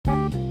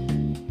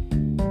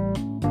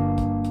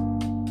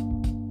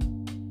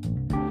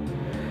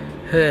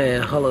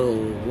Hey, hello,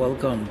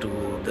 welcome to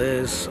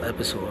this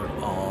episode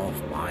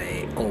of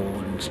my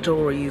own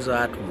Stories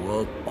at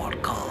Work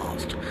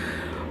podcast.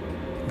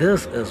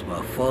 This is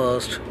my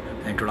first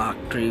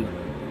introductory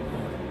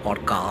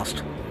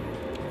podcast,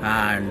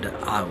 and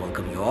I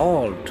welcome you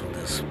all to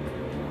this.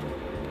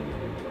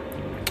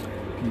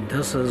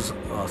 This is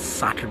a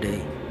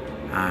Saturday,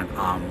 and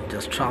I'm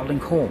just traveling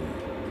home,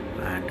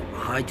 and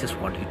I just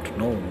want you to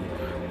know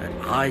that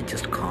I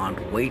just can't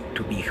wait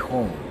to be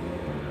home.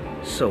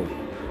 So,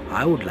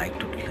 I would like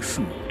to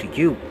listen to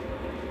you.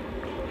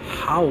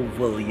 How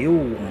will you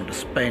want to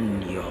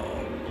spend your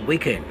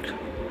weekend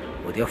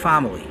with your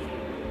family?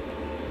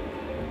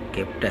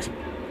 Keep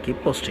keep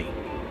posting.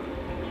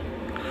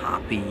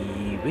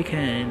 Happy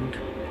weekend.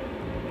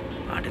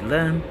 Until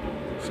then,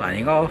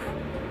 signing off.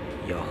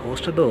 Your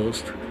host and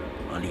host,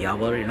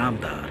 Aliyavar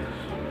Inamdar.